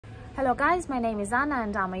Hello guys, my name is Anna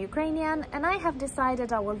and I'm a Ukrainian, and I have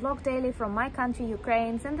decided I will vlog daily from my country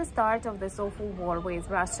Ukraine since the start of this awful war with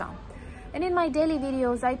Russia. And in my daily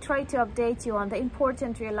videos I try to update you on the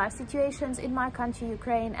important real-life situations in my country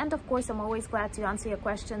Ukraine, and of course I'm always glad to answer your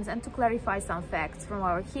questions and to clarify some facts from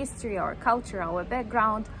our history, our culture, our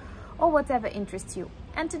background, or whatever interests you.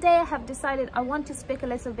 And today I have decided I want to speak a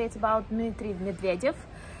little bit about Dmitry Medvedev.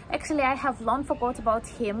 Actually, I have long forgot about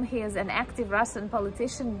him. He is an active Russian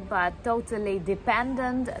politician, but totally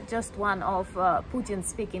dependent, just one of Putin's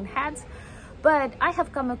speaking heads. But I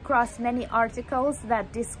have come across many articles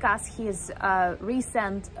that discuss his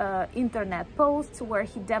recent internet posts where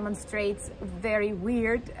he demonstrates very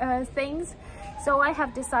weird things. So I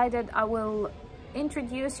have decided I will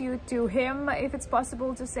introduce you to him, if it's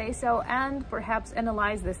possible to say so, and perhaps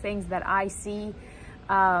analyze the things that I see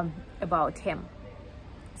about him.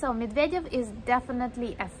 So Medvedev is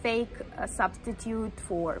definitely a fake substitute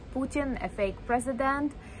for Putin, a fake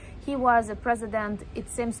president. He was a president, it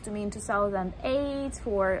seems to me, in 2008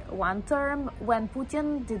 for one term when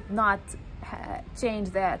Putin did not change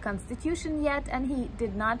the constitution yet, and he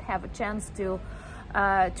did not have a chance to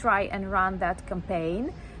try and run that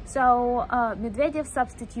campaign. So Medvedev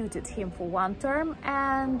substituted him for one term,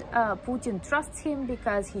 and Putin trusts him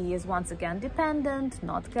because he is once again dependent,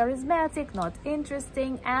 not charismatic, not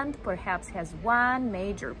interesting, and perhaps has one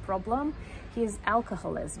major problem: his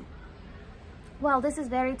alcoholism. Well, this is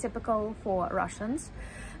very typical for Russians.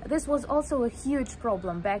 This was also a huge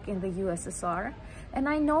problem back in the USSR. And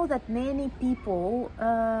I know that many people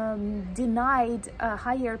denied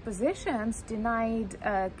higher positions, denied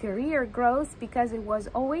career growth because it was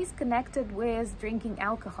always connected with drinking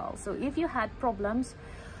alcohol. So if you had problems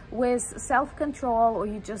with self-control or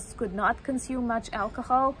you just could not consume much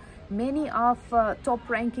alcohol, many of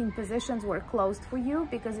top-ranking positions were closed for you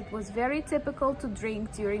because it was very typical to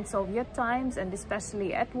drink during Soviet times, and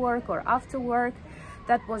especially at work or after work.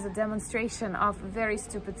 That was a demonstration of a very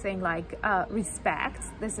stupid thing like respect.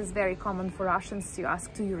 This is very common for Russians to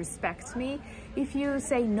ask, do you respect me? If you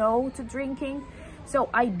say no to drinking. So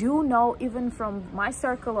I do know, even from my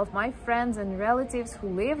circle of my friends and relatives who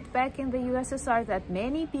lived back in the USSR, that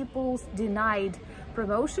many people denied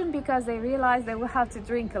promotion because they realized they will have to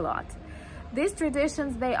drink a lot. These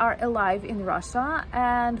traditions, they are alive in Russia,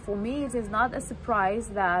 and for me it is not a surprise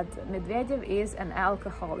that Medvedev is an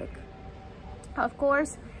alcoholic. Of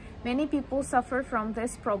course, many people suffer from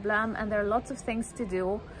this problem, and there are lots of things to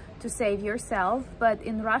do to save yourself, but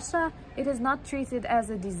in Russia it is not treated as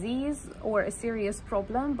a disease or a serious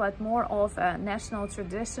problem, but more of a national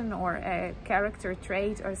tradition or a character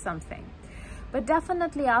trait or something. But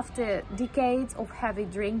definitely after decades of heavy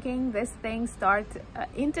drinking, this thing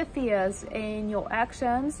interferes in your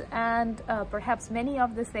actions, and perhaps many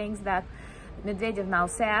of the things that Medvedev now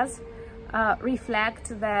says reflect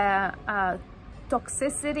the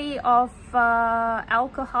toxicity of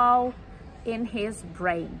alcohol in his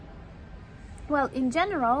brain. Well, in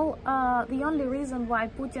general, the only reason why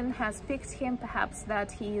Putin has picked him, perhaps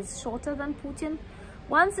that he is shorter than Putin.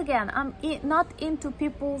 Once again, I'm not into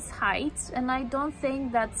people's heights, and I don't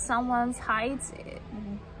think that someone's height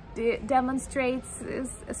demonstrates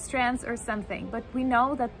strength or something. But we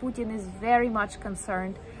know that Putin is very much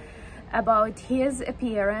concerned about his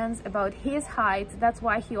appearance, about his height. That's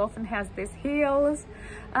why he often has these heels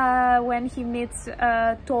when he meets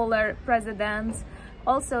taller presidents.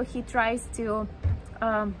 Also, he tries to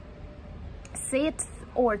sit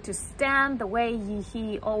or to stand the way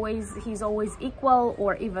he's always equal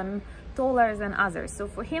or even taller than others. So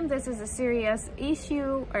for him this is a serious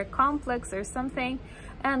issue or complex or something,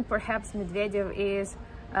 and perhaps Medvedev is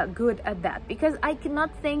good at that, because I cannot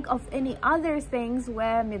think of any other things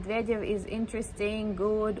where Medvedev is interesting,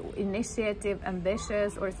 good, initiative,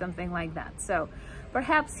 ambitious, or something like that. So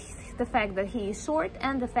perhaps the fact that he is short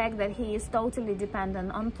and the fact that he is totally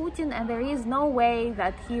dependent on Putin, and there is no way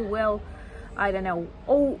that he will, I don't know,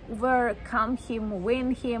 overcome him,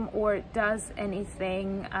 win him, or does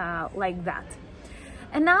anything like that.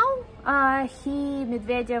 And now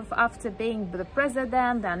Medvedev, after being the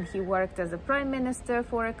president, and he worked as a prime minister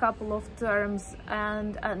for a couple of terms,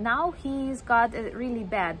 and now he's got a really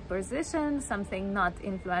bad position, something not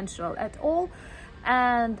influential at all.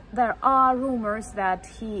 And there are rumors that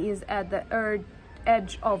he is at the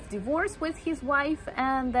edge of divorce with his wife,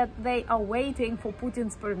 and that they are waiting for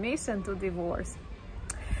Putin's permission to divorce.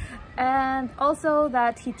 And also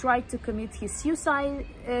that he tried to commit his suicide.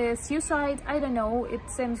 I don't know, it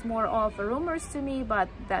seems more of rumors to me, but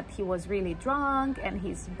that he was really drunk and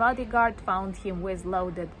his bodyguard found him with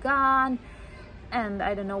loaded gun, and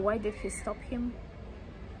I don't know why did he stop him.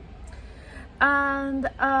 And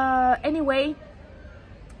anyway,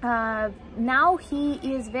 now he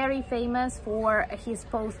is very famous for his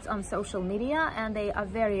posts on social media, and they are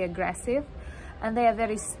very aggressive and they are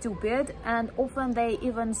very stupid, and often they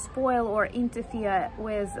even spoil or interfere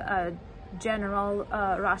with general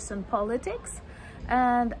Russian politics.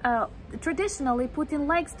 And traditionally Putin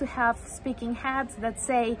likes to have speaking heads that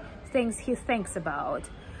say things he thinks about.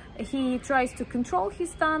 He tries to control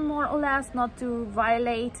his tongue more or less, not to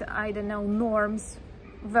violate, I don't know, norms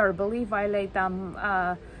verbally, violate them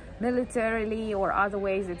militarily or other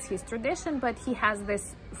ways. It's his tradition, but he has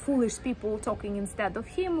this foolish people talking instead of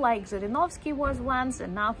him, like Zhirinovsky was once,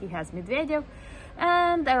 and now he has Medvedev.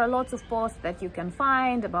 And there are lots of posts that you can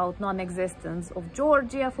find about non-existence of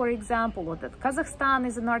Georgia, for example, or that Kazakhstan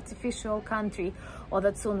is an artificial country, or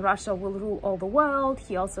that soon Russia will rule all the world.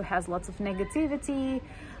 He also has lots of negativity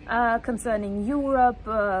concerning Europe,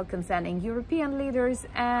 concerning European leaders,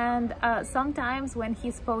 and sometimes when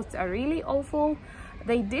his posts are really awful,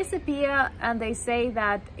 they disappear and they say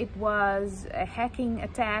that it was a hacking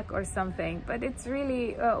attack or something. But it's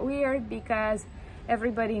really weird, because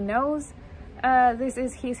everybody knows this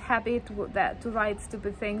is his habit, to write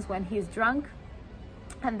stupid things when he's drunk.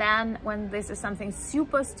 And then when this is something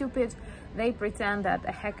super stupid, they pretend that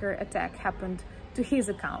a hacker attack happened to his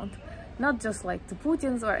account. Not just like to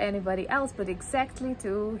Putin's or anybody else, but exactly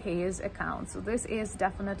to his account. So this is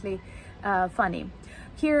definitely funny.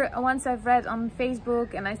 Here, once I've read on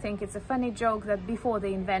Facebook, and I think it's a funny joke, that before the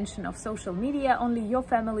invention of social media, only your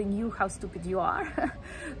family knew how stupid you are.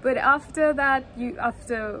 But after that,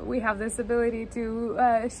 after we have this ability to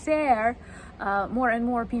share, more and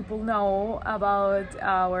more people know about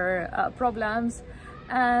our problems.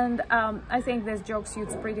 And I think this joke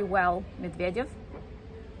suits pretty well Medvedev,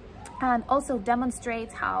 and also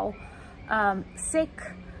demonstrates how sick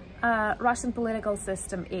Russian political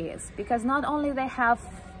system is, because not only they have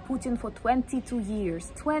Putin for 22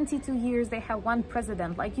 years they have one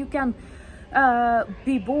president. Like, you can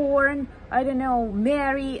be born, I don't know,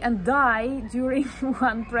 marry and die during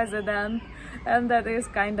one president, and that is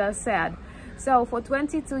kind of sad. So for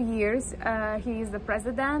 22 years he is the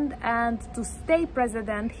president, and to stay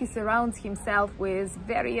president he surrounds himself with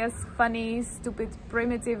various funny, stupid,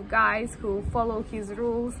 primitive guys who follow his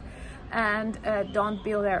rules and don't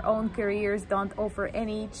build their own careers, don't offer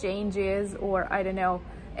any changes or, I don't know,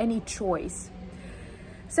 any choice.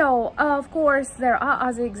 So of course there are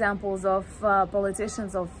other examples of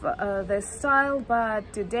politicians of this style,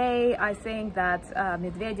 but today I think that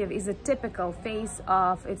Medvedev is a typical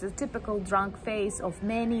it's a typical drunk face of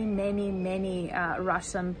many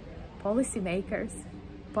Russian policymakers,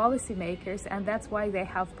 and that's why they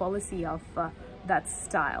have policy of that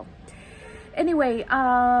style. Anyway,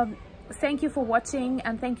 thank you for watching,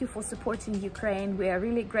 and thank you for supporting Ukraine. We are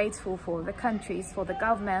really grateful for the countries, for the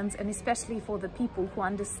governments, and especially for the people who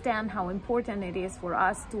understand how important it is for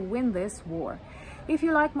us to win this war. If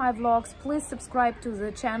you like my vlogs, please subscribe to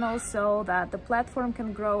the channel so that the platform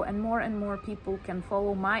can grow and more people can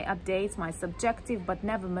follow my updates, my subjective but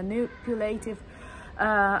never manipulative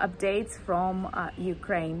updates from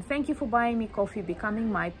Ukraine. Thank you for buying me coffee,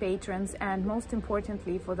 becoming my patrons, and most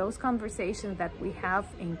importantly for those conversations that we have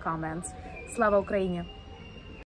in comments. Slava Ukraini!